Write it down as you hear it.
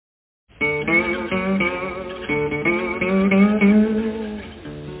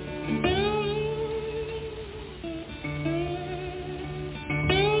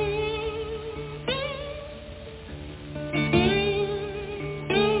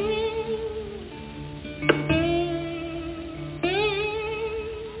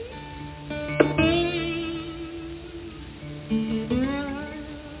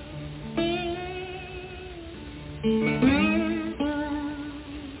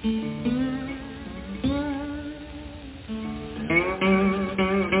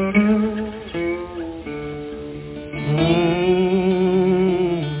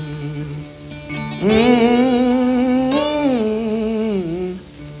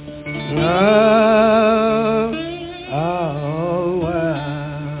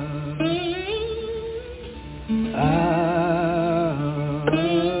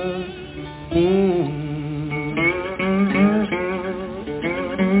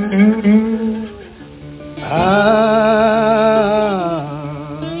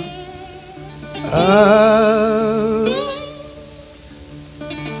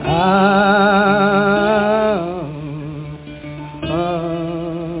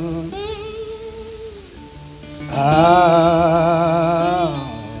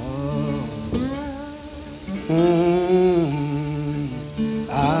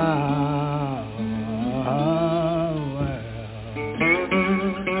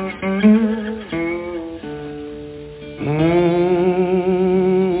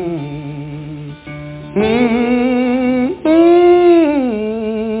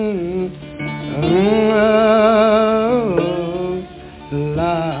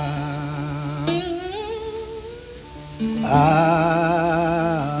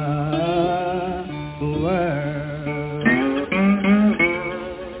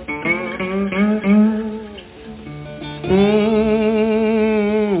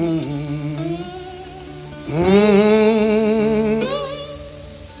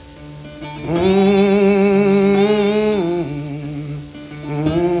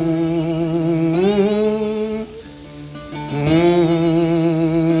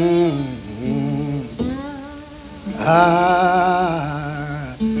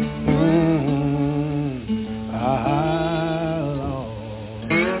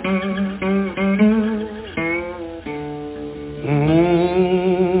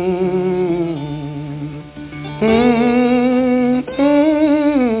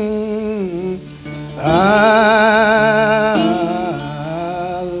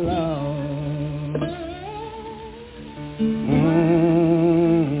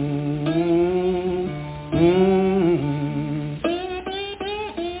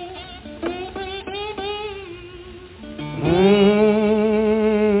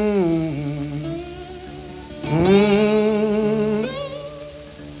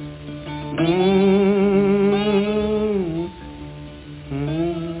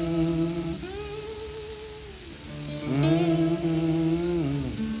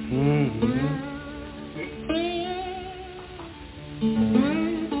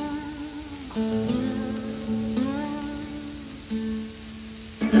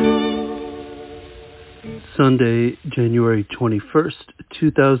Sunday, January 21st,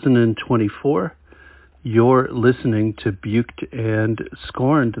 2024. You're listening to Buked and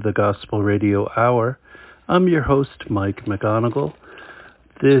Scorned, the Gospel Radio Hour. I'm your host, Mike McGonigal.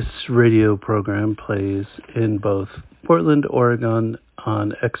 This radio program plays in both Portland, Oregon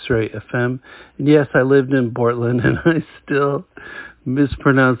on X-Ray FM. And yes, I lived in Portland and I still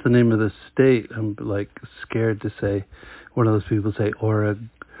mispronounce the name of the state. I'm like scared to say, one of those people say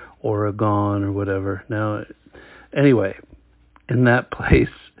Oregon or whatever. Now, anyway, in that place,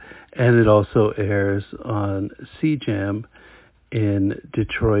 and it also airs on CJAM in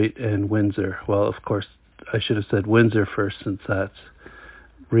Detroit and Windsor. Well, of course, I should have said Windsor first since that's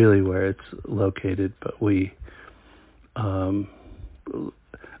really where it's located, but we,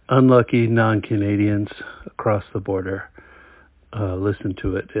 unlucky non-Canadians across the border, listen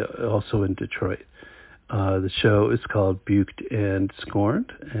to it, also in Detroit. The show is called Buked and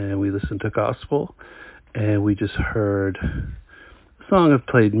Scorned, and we listen to gospel, and we just heard a song I've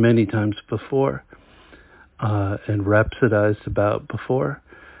played many times before and rhapsodized about before.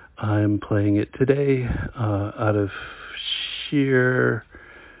 I'm playing it today out of sheer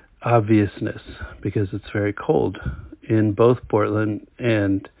obviousness because it's very cold in both Portland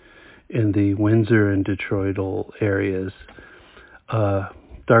and in the Windsor and Detroital areas.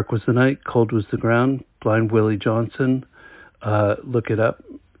 Dark was the night, cold was the ground. Blind Willie Johnson. Look it up.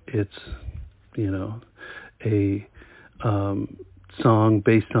 It's, a song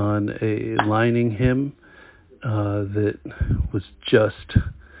based on a lining hymn that was just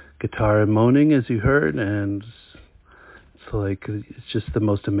guitar and moaning, as you heard, and it's just the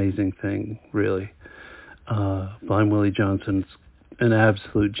most amazing thing, really. Blind Willie Johnson's an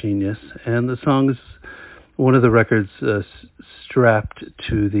absolute genius, and the song is one of the records strapped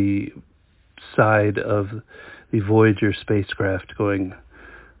to the side of the Voyager spacecraft going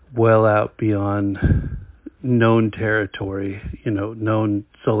well out beyond known territory, known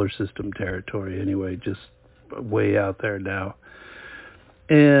solar system territory anyway, just way out there now.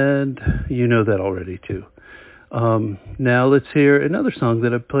 And you know that already too. Now let's hear another song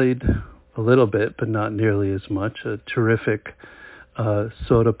that I've played a little bit, but not nearly as much. A terrific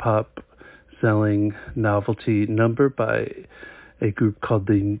soda pop selling novelty number by a group called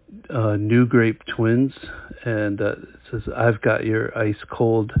the New Grape Twins, and it says, "I've got your ice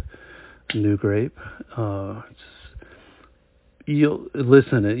cold New Grape." You'll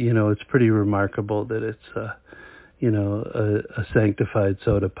listen, it's pretty remarkable that it's, a sanctified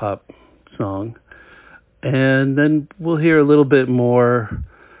soda pop song. And then we'll hear a little bit more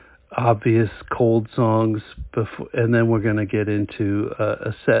obvious cold songs before, and then we're going to get into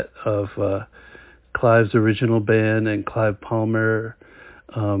a set of Clive's original band and Clive Palmer,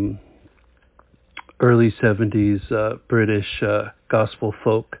 early 70s British gospel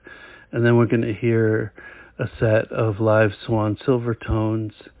folk. And then we're going to hear a set of live Swan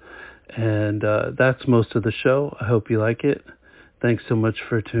Silvertones. And that's most of the show. I hope you like it. Thanks so much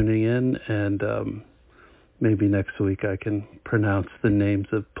for tuning in. And maybe next week I can pronounce the names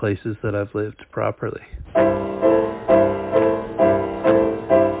of places that I've lived properly.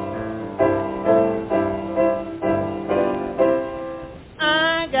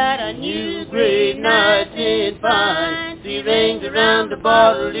 I got a new great nice and fine. 3 rings around the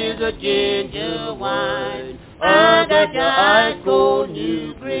bottle is a ginger wine. I got your ice cold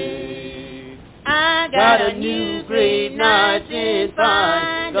new grape. I got a new grape nice and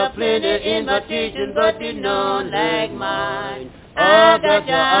fine. Got plenty invitation, but there's none like mine. I got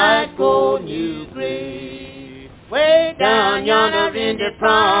your ice cold new grape. Way down yonder in the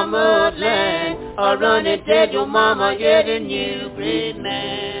promised land, I run and tell your mama you're the new grape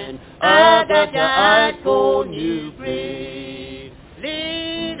man. I got your ice cold new grape.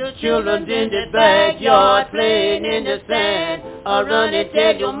 Little children in the backyard playing in the sand, I run and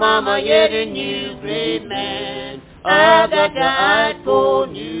tell your mama you're the new grape man. I got your ice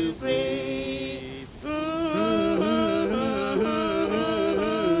cold new grape.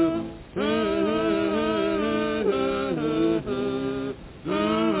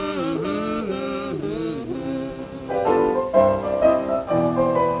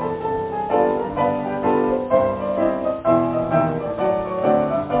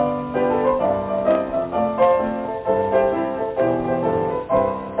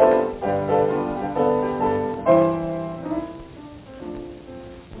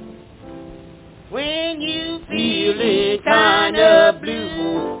 Kinda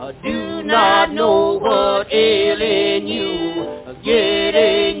blue, I do not know what ailing you. Get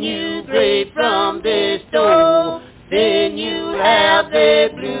a new grape from the store, then you have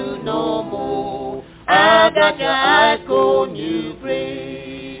the blue no more. I got your ice cold new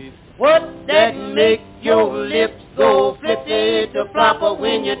grape. What that make your lips go flippy to flopper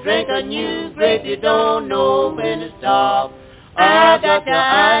when you drink a new grape? You don't know when to stop. I got your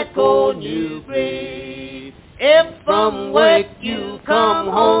ice cold new grape. If from work you come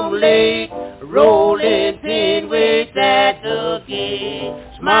home late, rolling pin waits at the gate,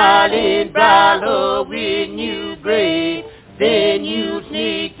 smiling brawler with new grape, then you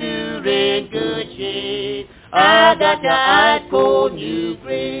sneak through in good shape. I got your ice cold new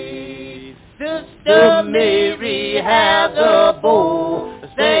grape. Sister Mary has a beau,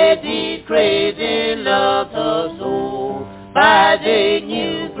 says he's crazy, loves her so. Buys a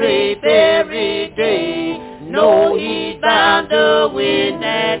new grape every day, know he's bound to win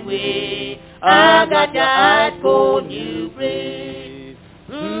that way. I got your ice cold new grape.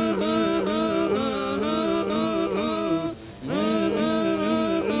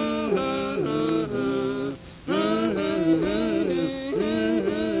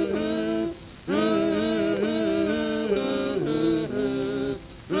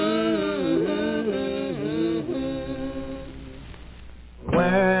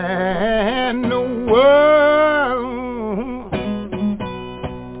 When the world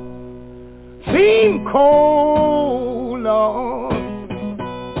seems cold, Lord,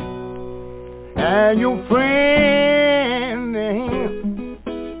 and your friend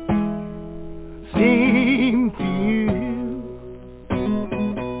seem few,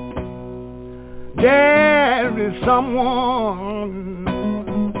 there is someone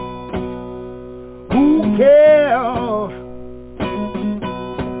who cares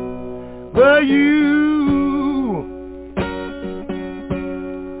for you.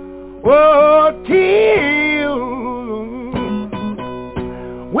 Oh, tears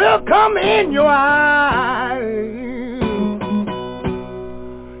will come in your eyes,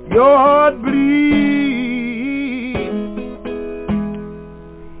 your heart bleed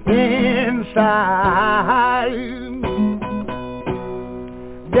inside.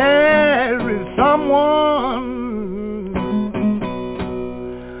 There is someone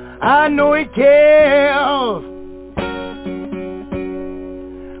I know he cares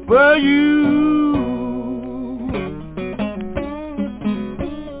for you.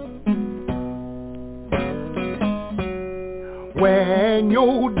 When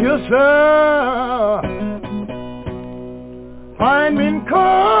your disappointment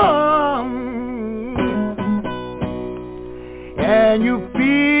comes and you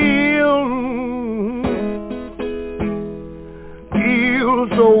feel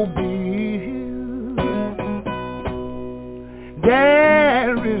automobile.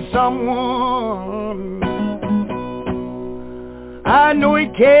 There is someone I know he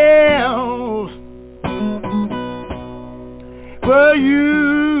cares for you.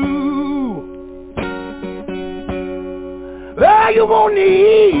 Well, you won't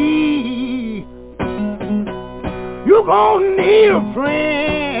need, you gon' need a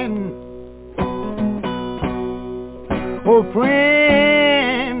friend, a friend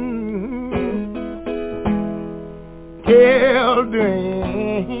till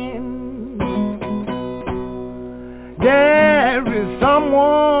then. There is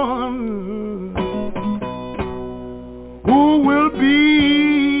someone who will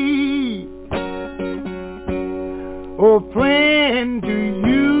be a friend to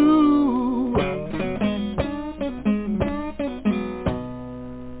you.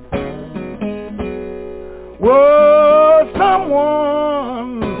 Oh,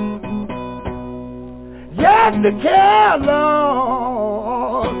 someone just to care,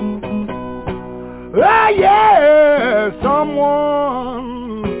 Lord. Ah, yeah, someone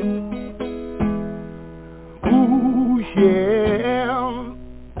who shares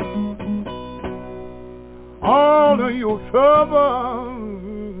all of your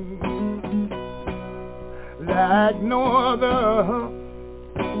troubles like no other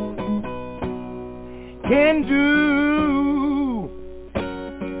can do.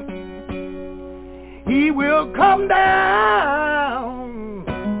 He will come down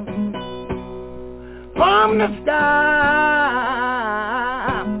from the sky.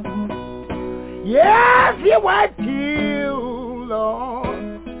 Yes, he wipe you,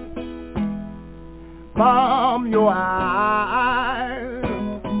 Lord, from your eyes.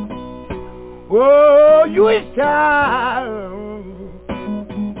 Oh, you his child.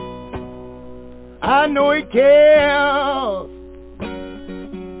 I know he cares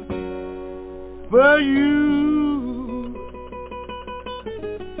for you.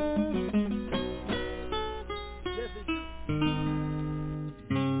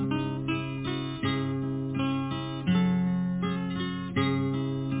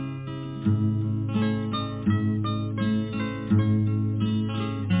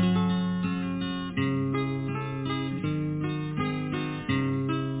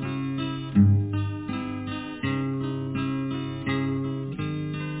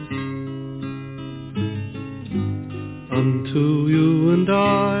 Unto you and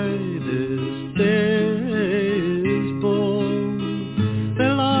I this day is born.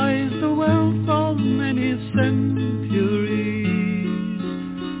 There lies the wealth of many centuries.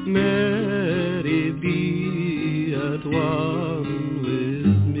 Mary, be at one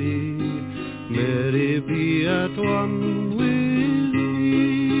with me. Mary, be at one with me.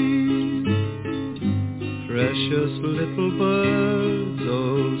 Precious little birds,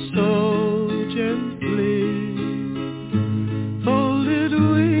 oh so gently, folded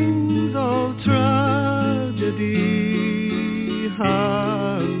wings of tragedy,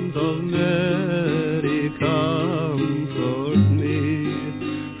 hands of Mary, comfort me,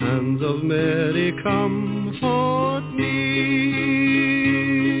 hands of Mary, comfort me.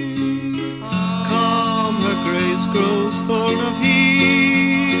 Come, her grace grows full of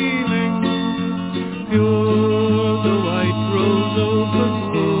healing, pure the white rose opens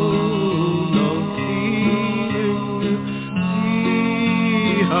full of healing.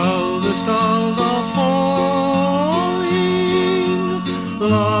 How the stars are falling,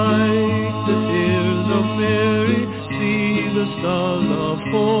 like the tears of Mary. See, the stars are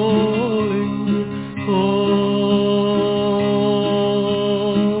falling, falling.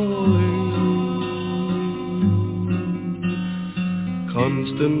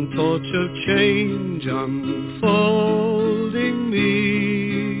 Constant torch of change unfolding me,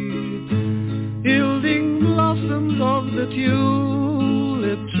 yielding blossoms of the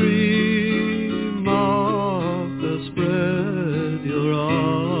tulip tree. Martha, spread your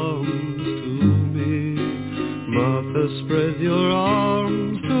arms to me. Martha, spread your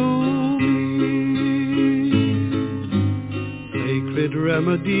arms to me. Sacred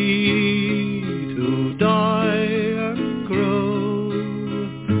remedy to die and grow.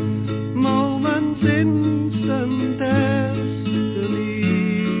 Moments instant destinies.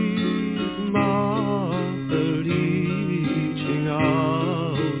 Martha, reaching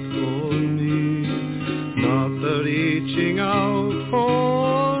out for me. Martha, reaching out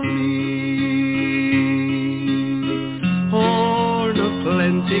for me. Horn of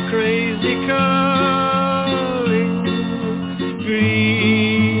plenty, crazy curling,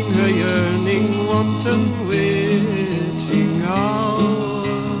 green her yearning, wanton witching hour.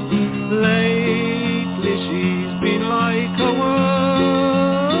 Lately she's been like a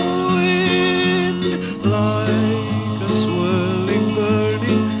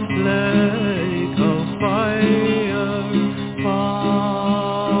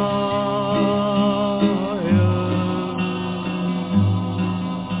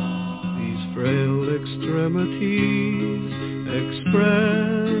calamities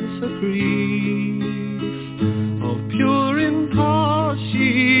express a grief of pure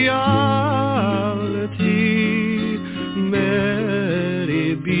impartiality.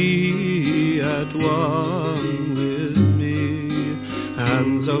 Mary, be at one with me.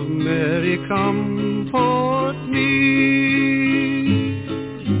 Hands of Mary, comfort me.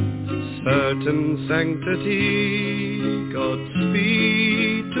 Certain sanctity, God's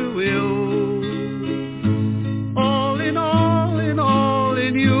speed to will. All in all,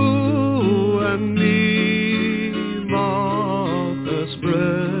 in you and me. Martha,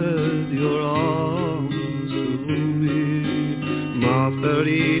 spread your arms to me. Martha,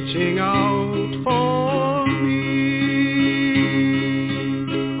 reaching out for me.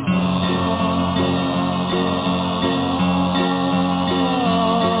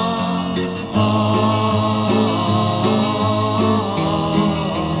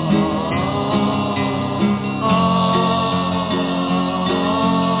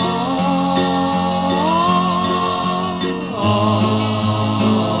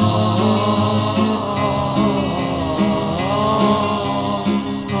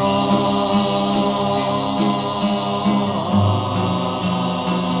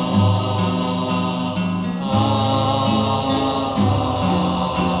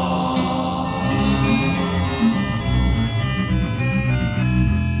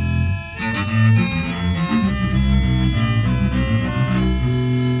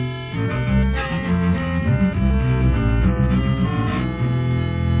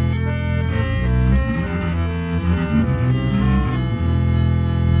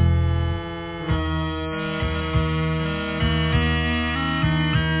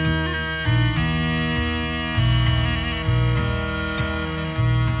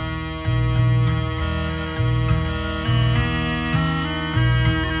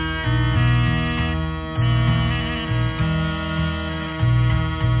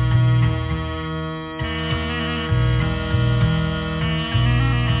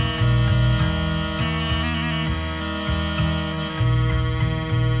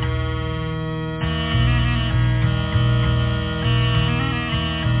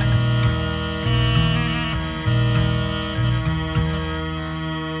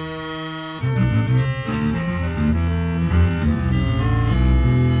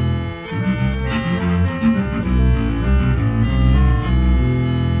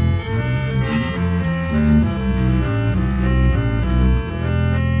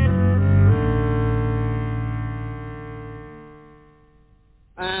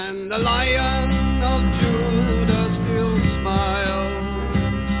 And the Lion of Judah still smiles,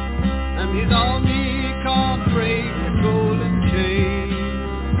 and his army can't break the golden chain.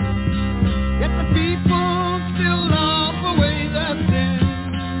 Yet the people still laugh away their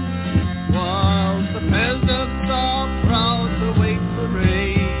sins, whilst the peasants are proud to wait for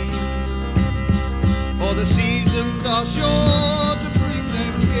rain. For the seasons are sure to bring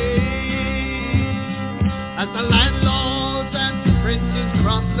them gain, as the landlords and princes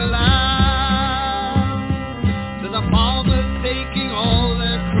cross the land, to the farmers taking all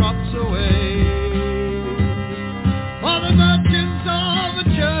their crops away.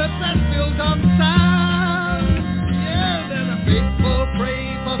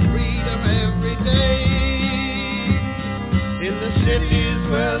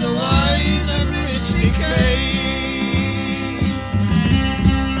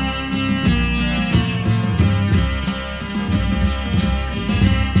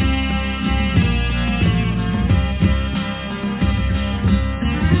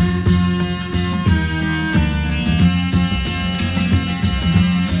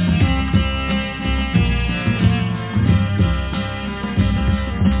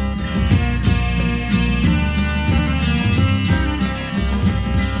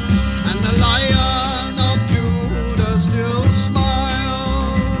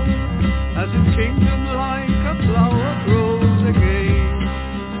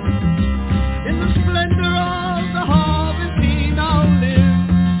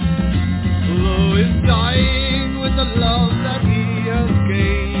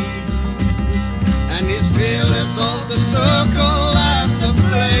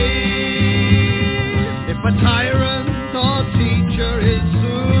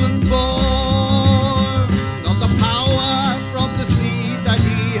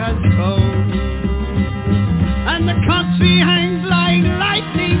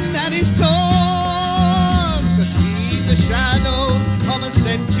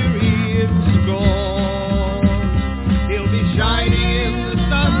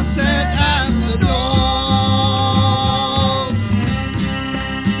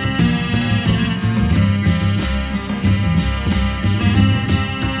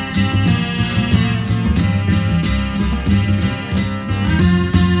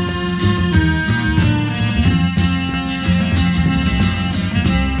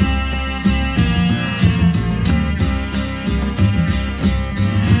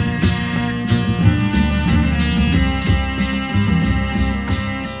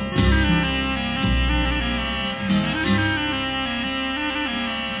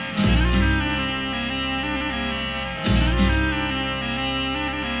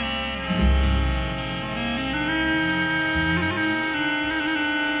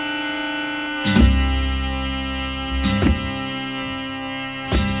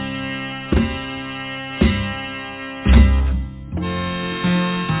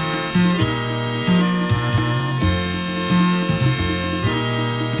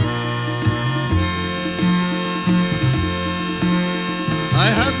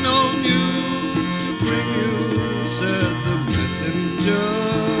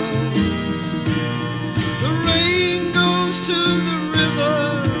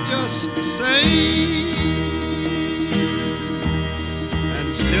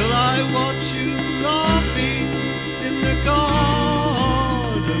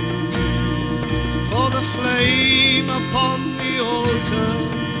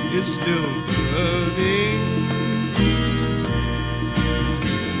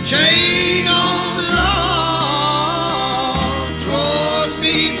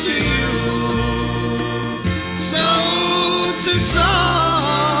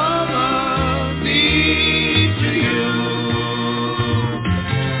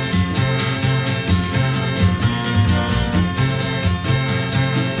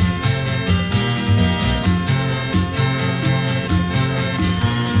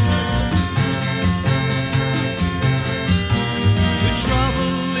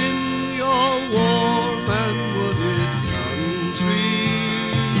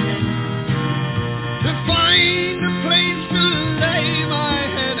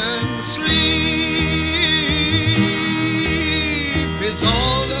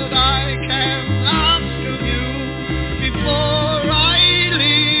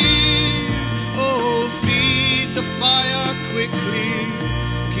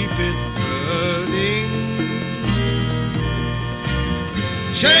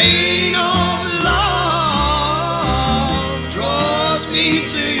 Chain of love draws me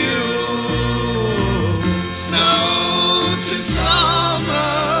to you. Snow to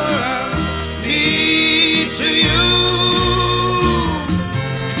summer, me to you.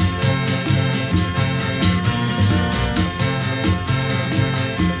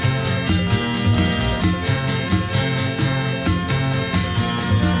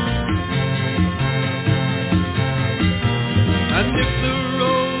 And if the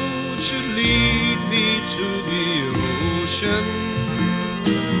road should lead me to the ocean,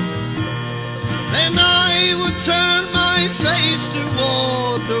 then I would turn my face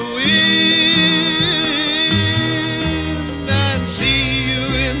toward the wind and see you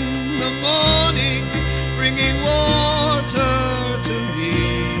in the morning, bringing water to me.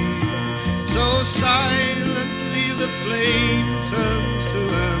 So silently the flame turns to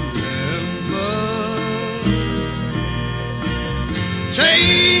an ember.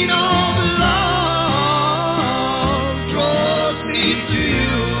 Chain of love draws me to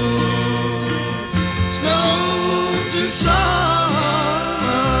you. Snow to summer,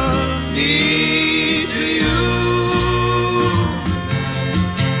 me to you.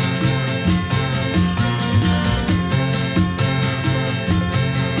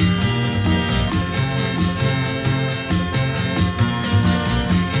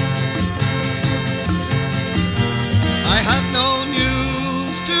 I have no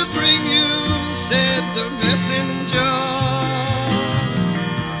news to bring you, said the messenger.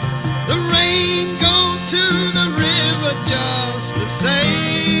 The rain goes to the river just the same,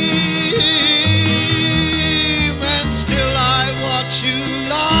 and still I watch you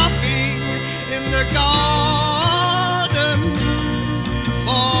laughing in the garden,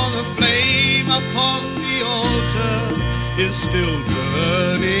 for the flame upon the altar is still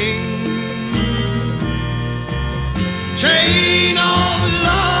burning. Chain of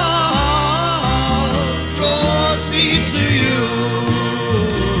love draws me to you.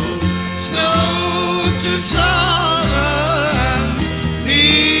 Snow to summer, me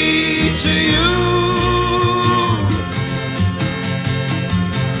to you.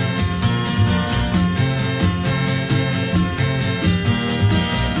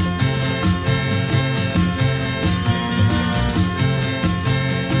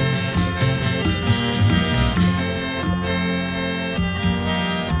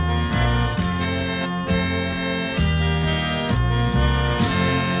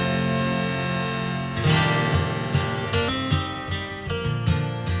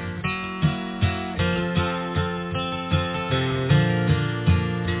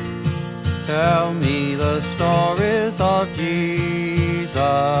 Tell me the stories of Jesus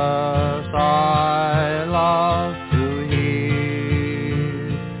I love to hear.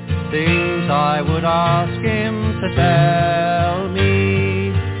 Things I would ask him to tell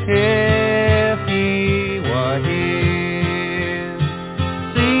me if he were here.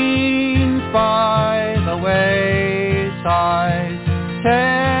 Scenes by the wayside,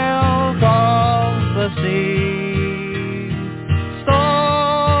 tales of the sea.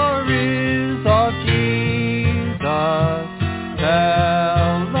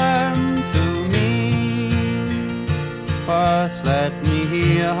 Tell them to me. First let me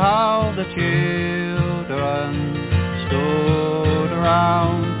hear how the children stood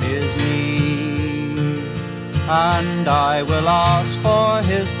around his knee, and I will ask for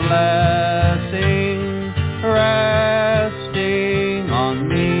his blessing resting on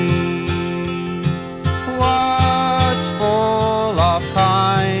me. Words full of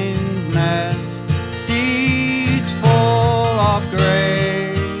kindness, of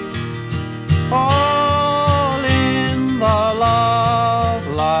grace, all in the love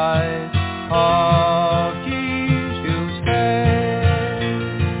light of Jesus' face.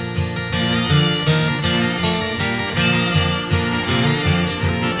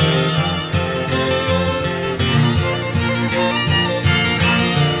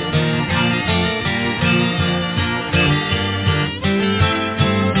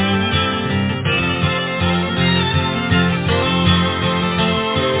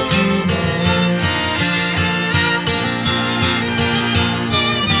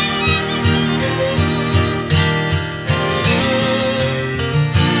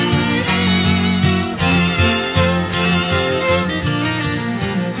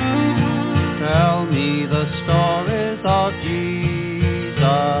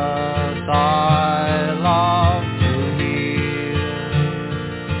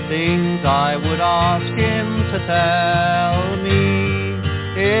 I would ask him to tell me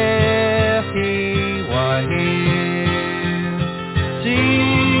if he were here.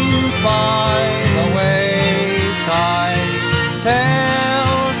 Scenes by the wayside,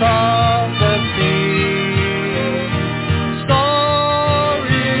 tell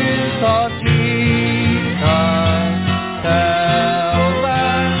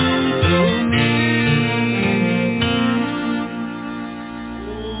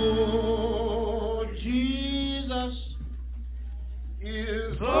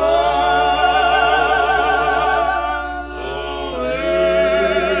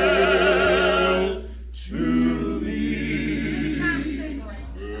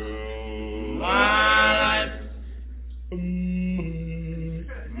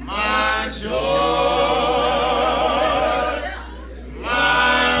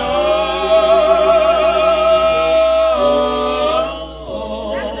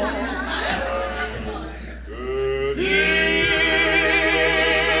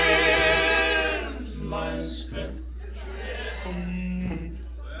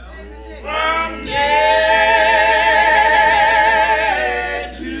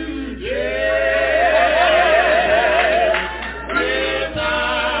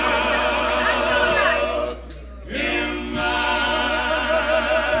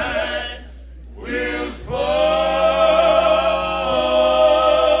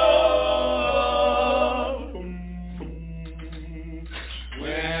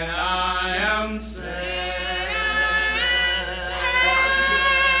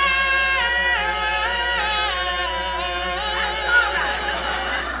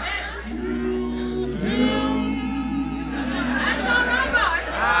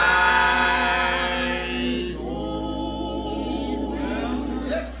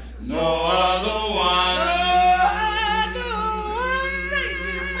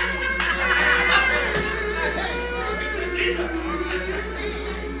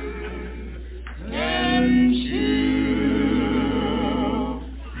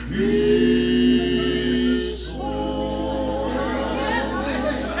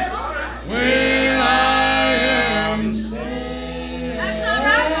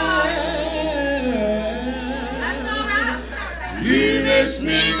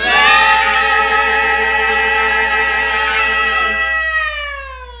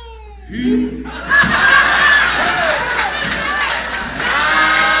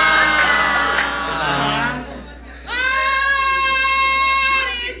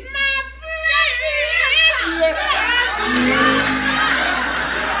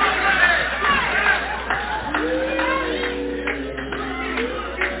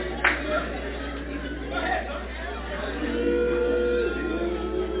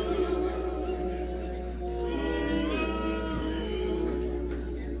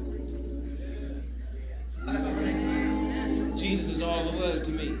Jesus is all the world to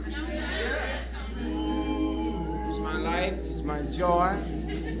me. He's my life, he's my joy,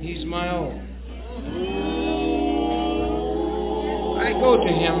 he's my all. I go to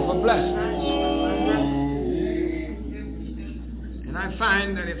him for blessings. And I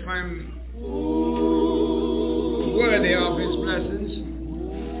find that if I'm worthy of his blessings,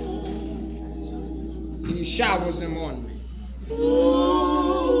 he showers them on me.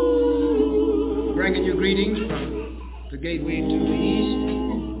 Bringing you greetings from the gateway to the east,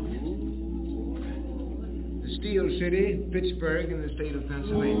 the Steel City, Pittsburgh, in the state of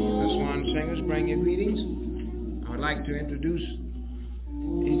Pennsylvania. The Swan Singers bring you greetings. I would like to introduce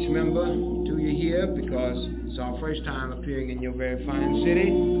each member to you here because it's our first time appearing in your very fine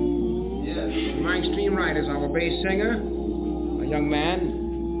city. My extreme right is our bass singer, a young man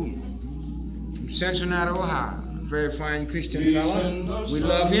from Cincinnati, Ohio. A very fine Christian fellow. We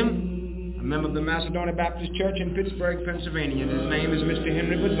love him. A member of the Macedonia Baptist Church in Pittsburgh, Pennsylvania. His name is Mr.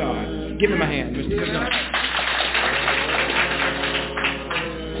 Henry Bazard. Give him a hand, Mr. Bazard.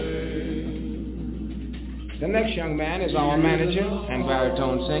 The next young man is our manager and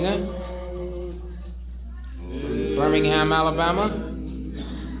baritone singer from Birmingham, Alabama.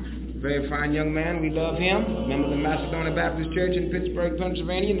 Very fine young man. We love him. A member of the Macedonia Baptist Church in Pittsburgh,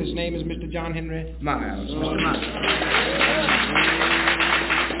 Pennsylvania. And his name is Mr. John Henry Miles. Mr. Miles.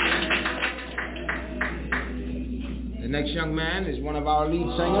 The next young man is one of our lead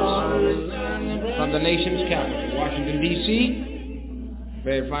singers from the nation's capital, Washington, D.C.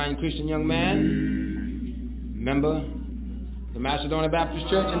 Very fine Christian young man. Member of the Macedonia Baptist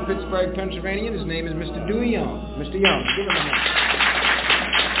Church in Pittsburgh, Pennsylvania. His name is Mr. Dewey Young. Mr. Young, give him a hand.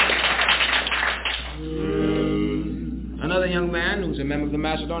 Another young man who's a member of the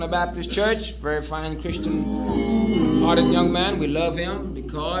Macedonia Baptist Church, very fine Christian-hearted young man. We love him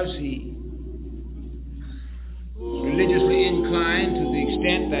because he religiously inclined to the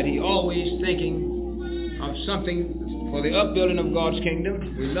extent that he always thinking of something for the upbuilding of God's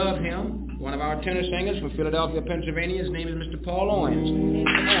kingdom. We love him. One of our tenor singers from Philadelphia, Pennsylvania. His name is Mr. Paul Owens.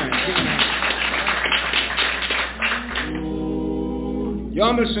 Your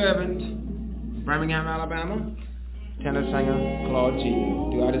humble servant, Birmingham, Alabama, tenor singer Claude G.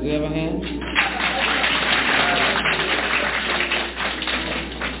 Do I deserve a hand?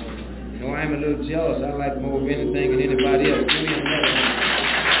 No, I'm a little jealous. I like more of anything than anybody else. Give me another hand.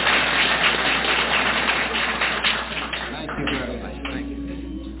 Thank you very much. Thank you.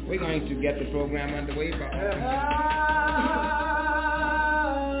 We're going to get the program underway by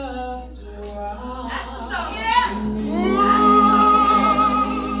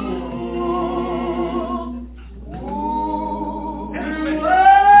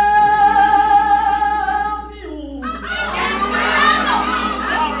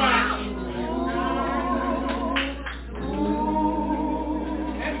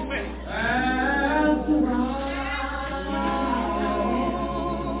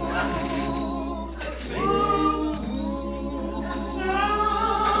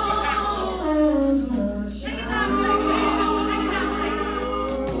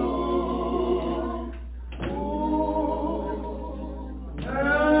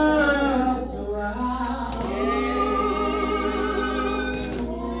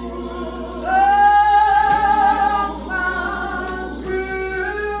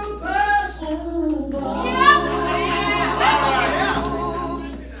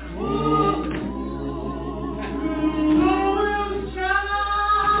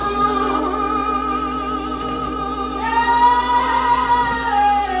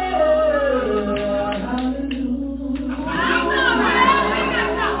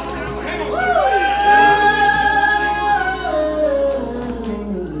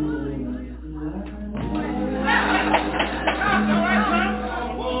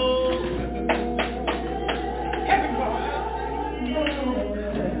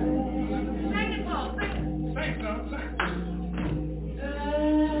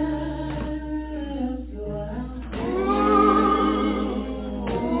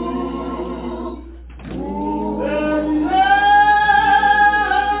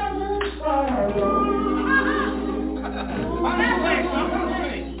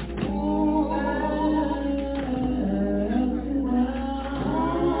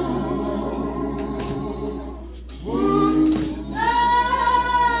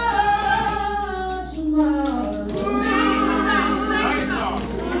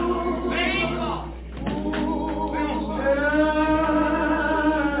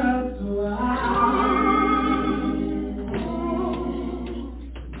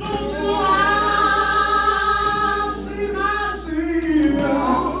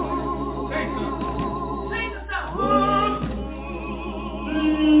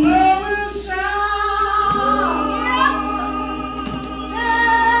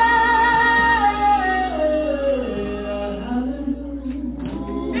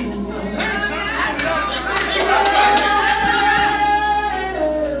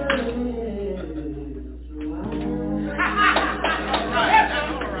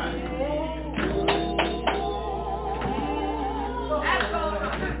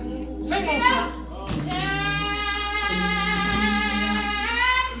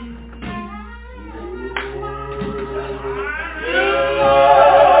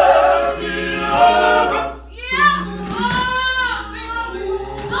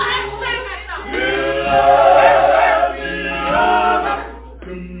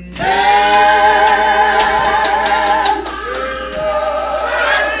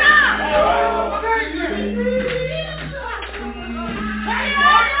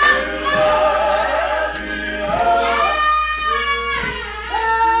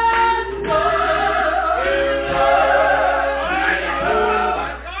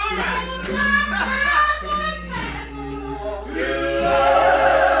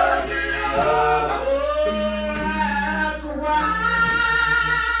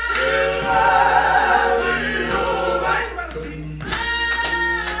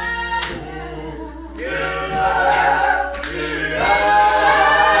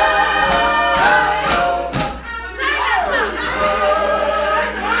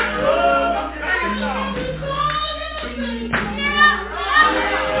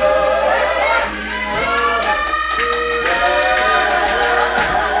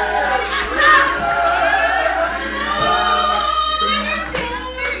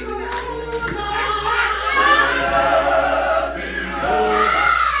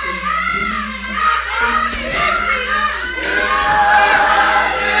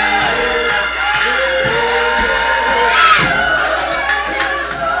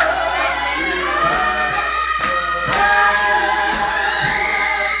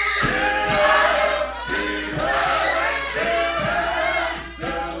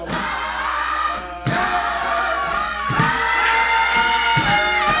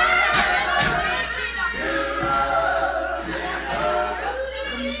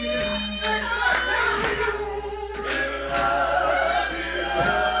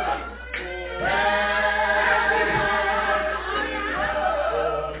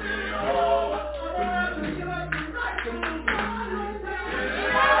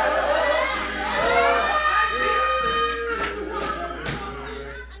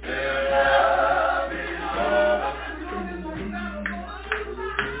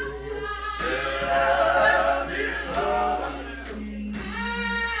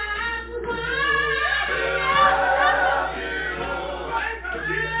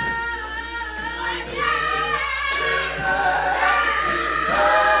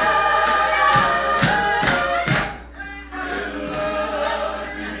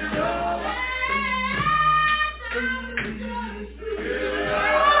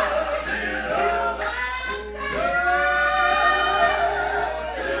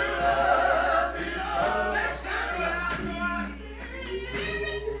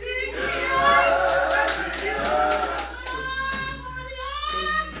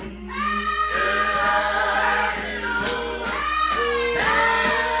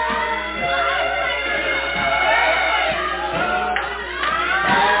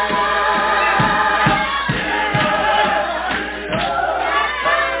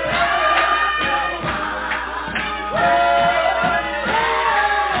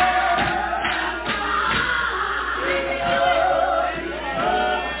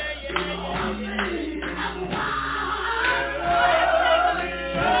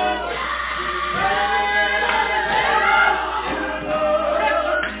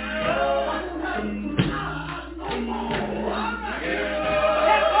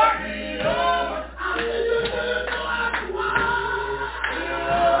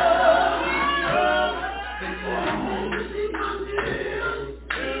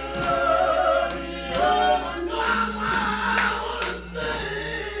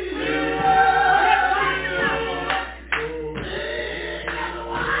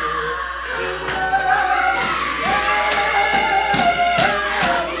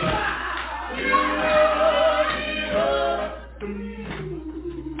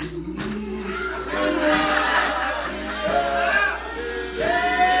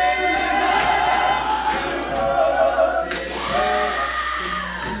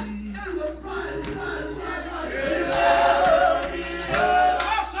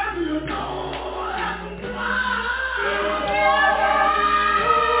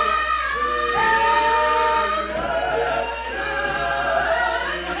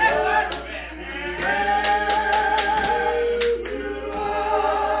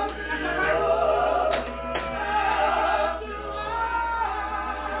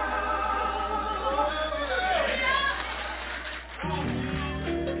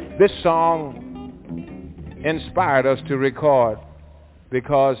This song inspired us to record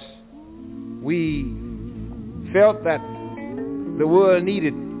because we felt that the world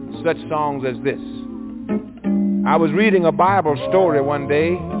needed such songs as this. I was reading a Bible story one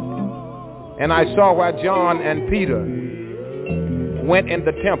day, and I saw where John and Peter went in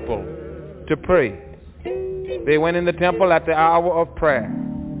the temple to pray. They went in the temple at the hour of prayer.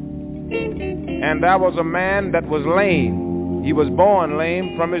 And there was a man that was lame. He was born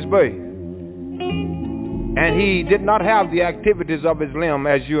lame from his birth. And he did not have the activities of his limb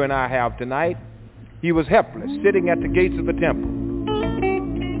as you and I have tonight. He was helpless, sitting at the gates of the temple.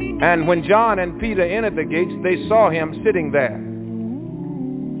 And when John and Peter entered the gates, they saw him sitting there.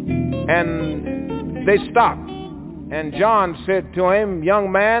 And they stopped. And John said to him,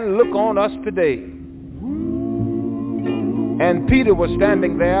 "Young man, look on us today." And Peter was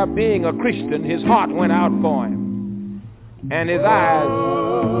standing there, being a Christian. His heart went out for him. And his eyes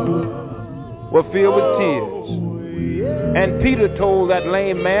were filled with tears. And Peter told that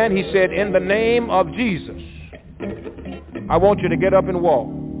lame man, he said, "In the name of Jesus, I want you to get up and walk."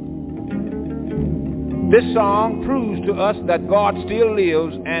 This song proves to us that God still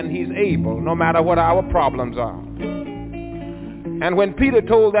lives and he's able, no matter what our problems are. And when Peter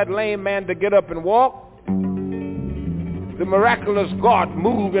told that lame man to get up and walk, the miraculous God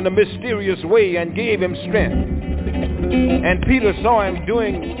moved in a mysterious way and gave him strength. And Peter saw him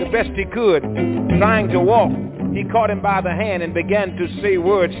doing the best he could, trying to walk. He caught him by the hand and began to say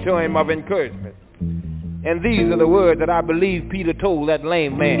words to him of encouragement. And these are the words that I believe Peter told that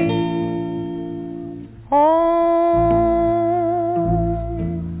lame man.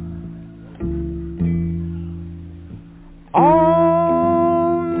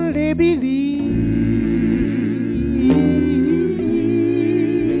 Only believe.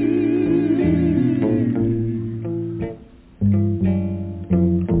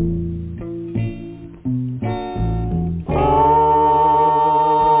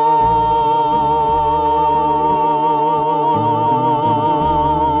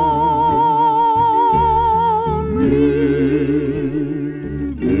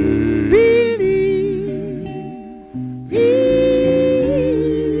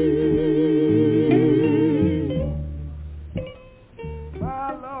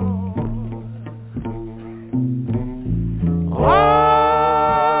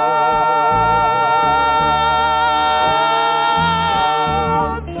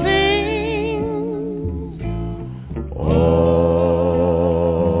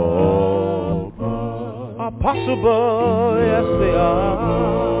 Possible, yes they are.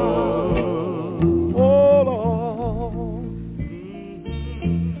 Oh Lord,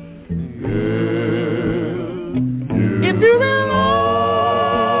 if you will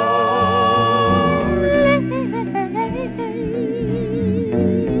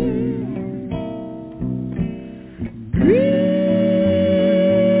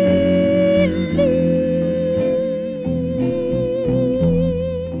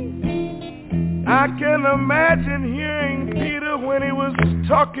I can imagine hearing Peter when he was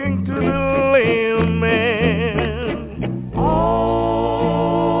talking to the lame man.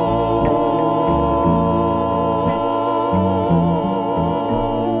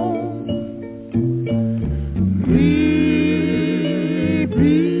 We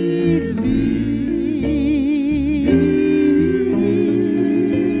believe.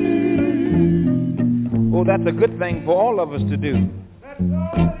 Oh, that's a good thing for all of us to do. That's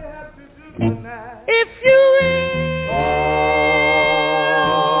all you have to do tonight. If you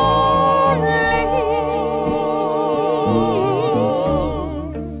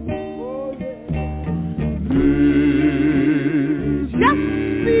just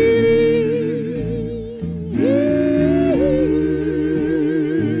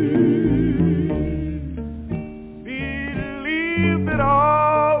believe that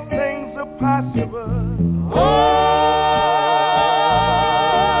all things are possible.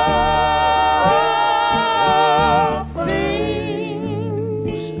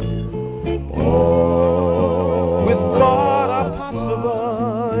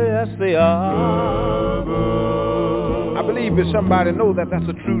 I believe if somebody knows that that's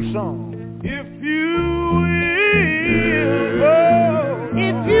a true song. If you will,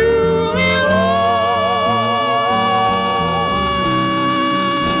 if you will,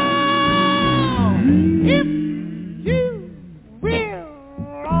 if you will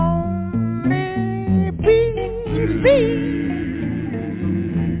only believe.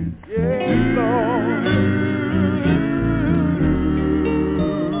 Yes, Lord.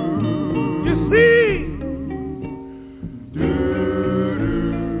 You see,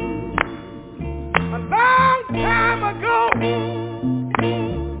 a long time ago,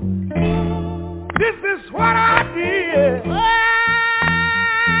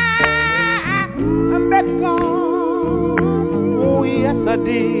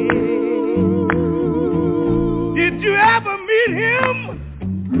 Did you ever meet him?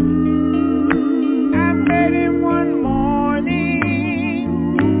 I met him one morning.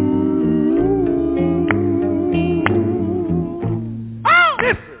 Oh,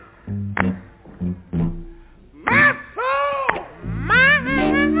 listen. My soul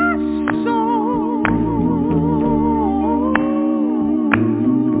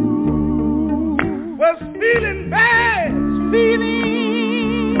was feeling bad,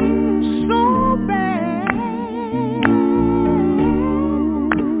 feeling so bad.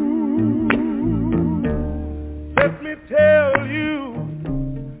 Let me tell you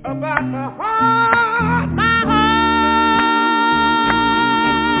about my heart, my heart.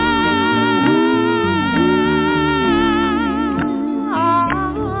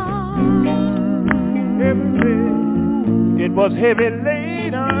 It was heavy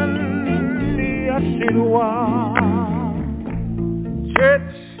laden, yes it was.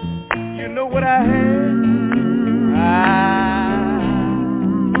 Church, you know what I had?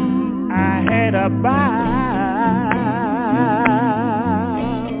 I had a bow.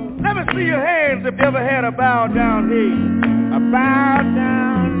 Let me see your hands if you ever had a bow down head. A bow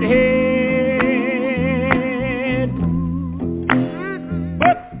down head.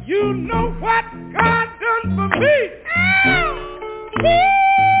 But you know what God done for me?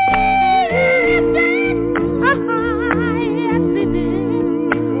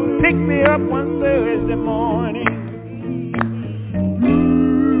 Pick me up one Thursday morning.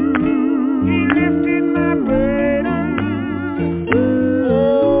 He lifted my burden.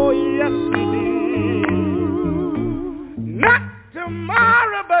 Oh, yes, he did. Not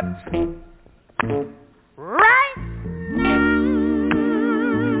tomorrow, but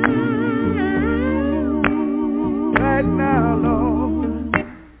right now, Lord.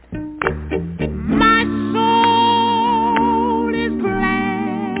 My soul is glad.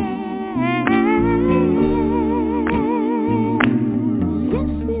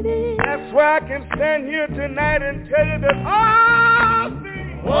 Yes, it is. That's why I can stand here tonight and tell you that all things,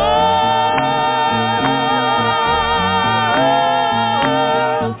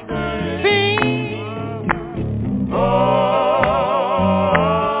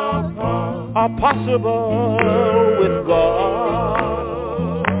 are possible with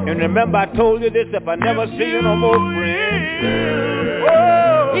God. And remember I told you this, if I never see you no more, friend.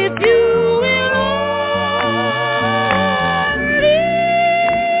 Oh, if you will only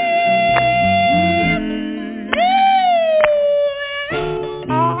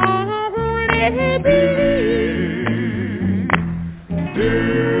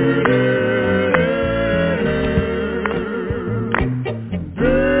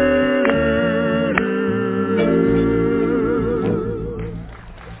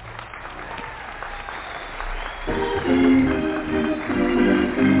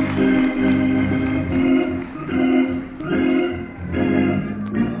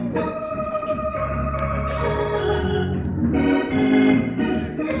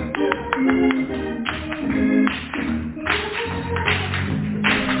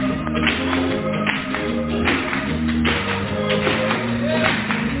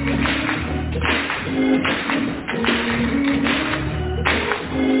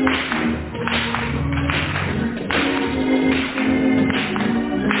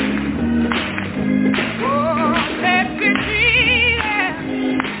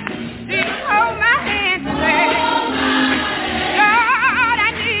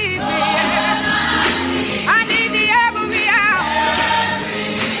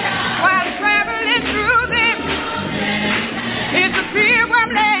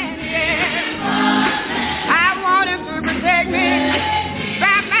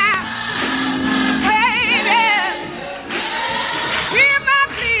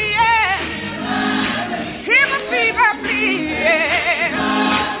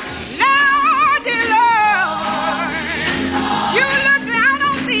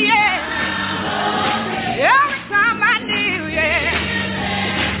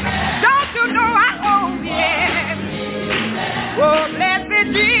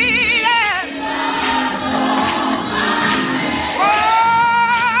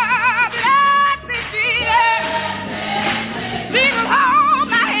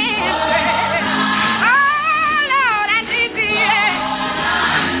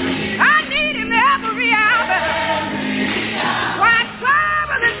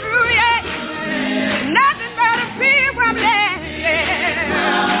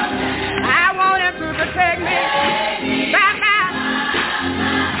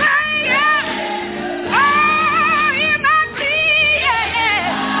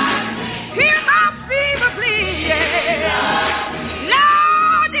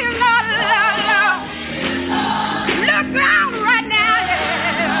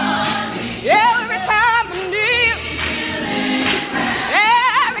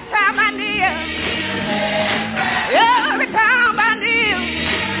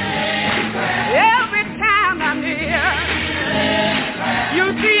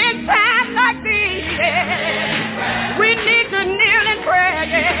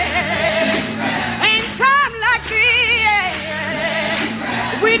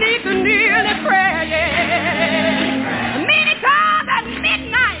We need to kneel in prayer, yeah. Many times at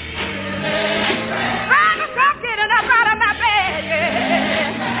midnight, find myself getting up out of my bed,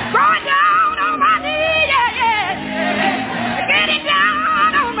 yeah. Going down on my knees, yeah, yeah. Getting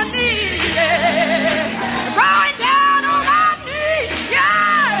down on my knees, yeah. Going down on my knees,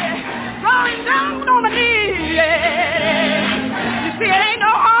 yeah. Going down on my knees, yeah. You see, it ain't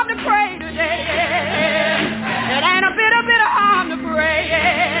no harm to pray today, yeah. It ain't a bit of harm to pray, yeah.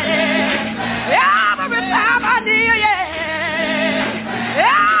 Every time I kneel, yeah.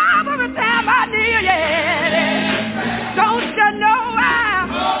 Every time I kneel, yeah. Don't you know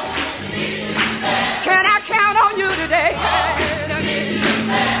can I count on you today?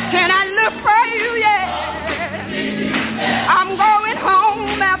 Can I look for you, yeah? I'm going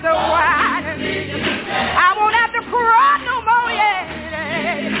home after a while. I won't have to cry no more,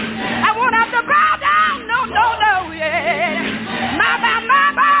 yeah. I won't have to bow down, no, yeah. My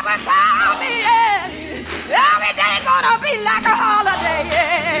Bible told me, yeah. Every day's gonna be like a holiday,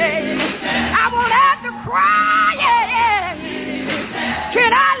 yeah. I won't have to cry, yeah.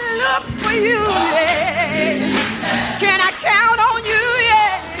 Can I look for you, yeah? Can I count on you,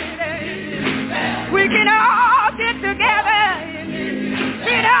 yeah? We can all get together,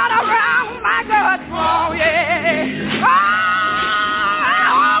 sit down around my God's throne, yeah. Oh,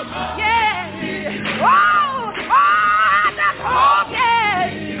 yeah. Oh, I just hope, yeah.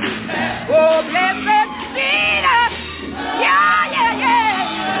 Oh, blessed Jesus, yeah, yeah, yeah.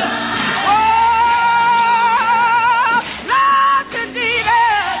 Oh, Lord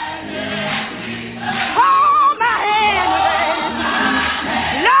Jesus, hold my hand today.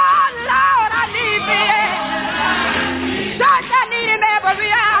 Lord, I need thee. Church, I need him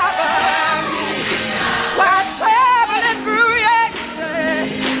every hour. While traveling through, yeah,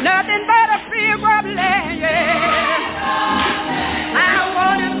 nothing but a fear problem, yeah. I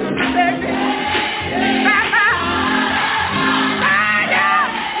want him to protect me.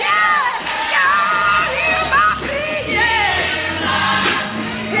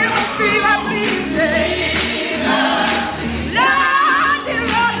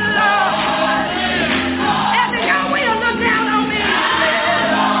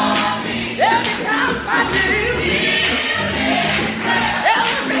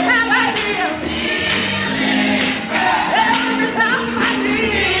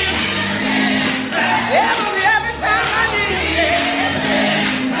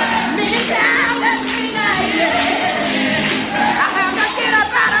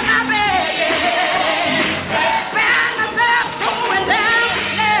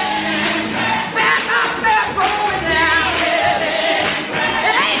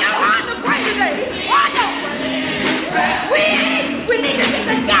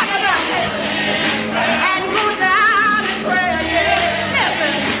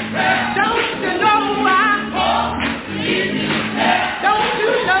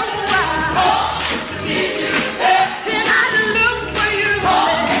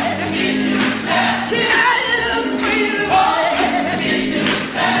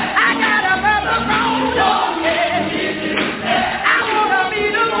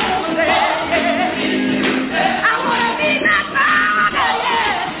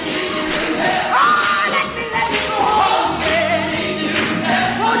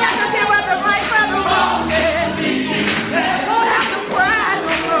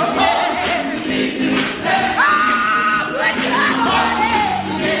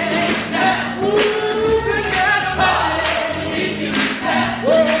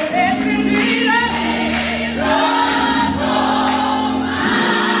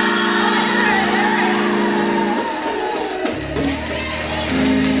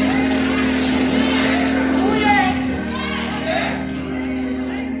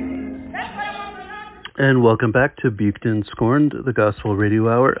 And welcome back to Buchton Scorned, the Gospel Radio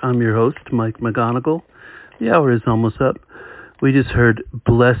Hour. I'm your host, Mike McGonigal. The hour is almost up. We just heard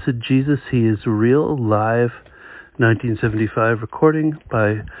Blessed Jesus, He is Real, live 1975 recording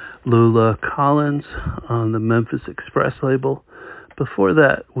by Lula Collins on the Memphis Express label. Before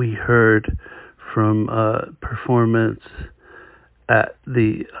that, we heard from performance at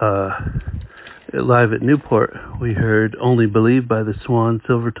the live at Newport. We heard Only Believe by the Swan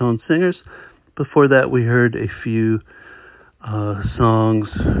Silvertone Singers. Before that, we heard a few songs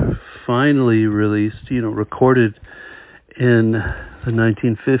finally released, recorded in the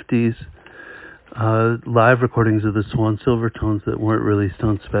 1950s, live recordings of the Swan Silvertones that weren't released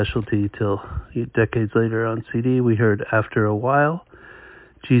on specialty till decades later on CD. We heard After a While,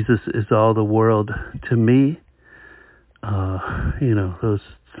 Jesus is All the World to Me. Those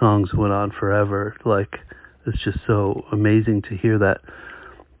songs went on forever. Like, it's just so amazing to hear that.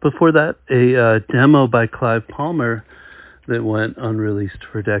 Before that, a demo by Clive Palmer that went unreleased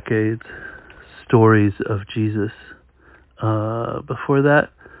for decades, Stories of Jesus. Before that,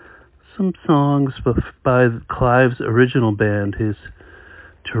 some songs by Clive's original band, his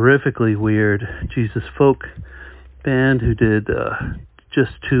terrifically weird Jesus Folk band who did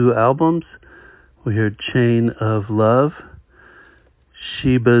just 2 albums. We heard Chain of Love,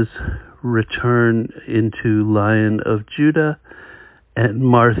 Sheba's Return into Lion of Judah, and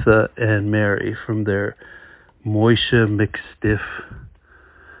Martha and Mary from their Moishe McStiff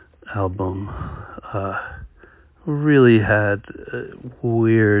album. Really had a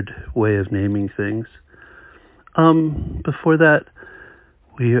weird way of naming things. Before that,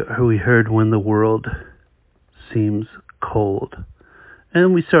 we heard When the World Seems Cold.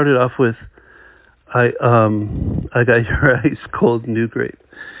 And we started off with I Got Your Ice Cold New Grape.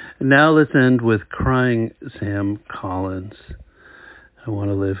 And now let's end with Crying Sam Collins. I want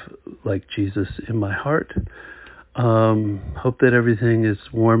to live like Jesus in my heart. Hope that everything is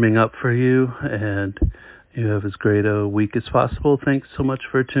warming up for you and you have as great a week as possible. Thanks so much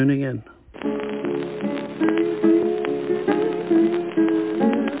for tuning in.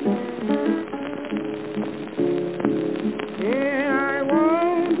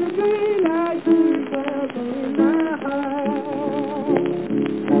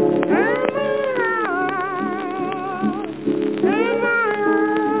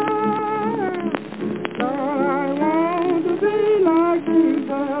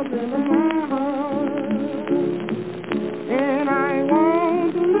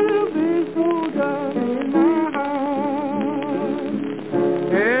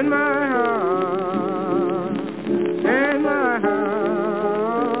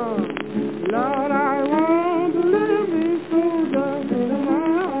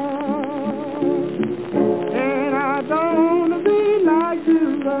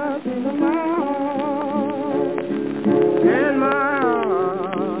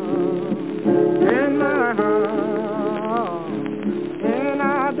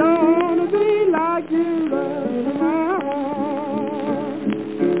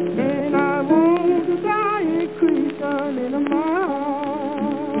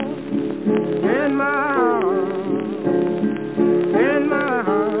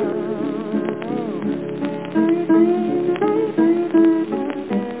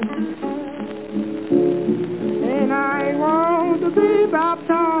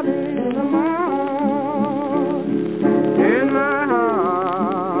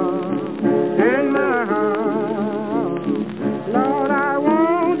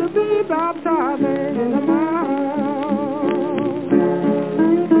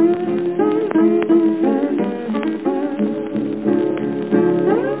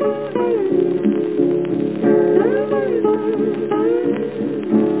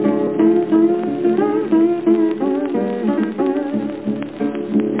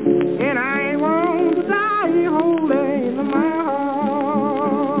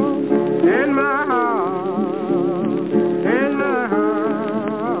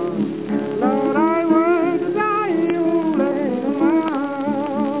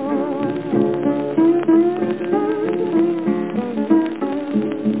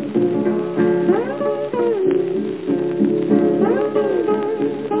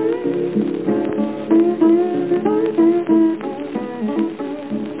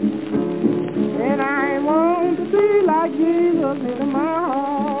 And I want to be like Jesus in my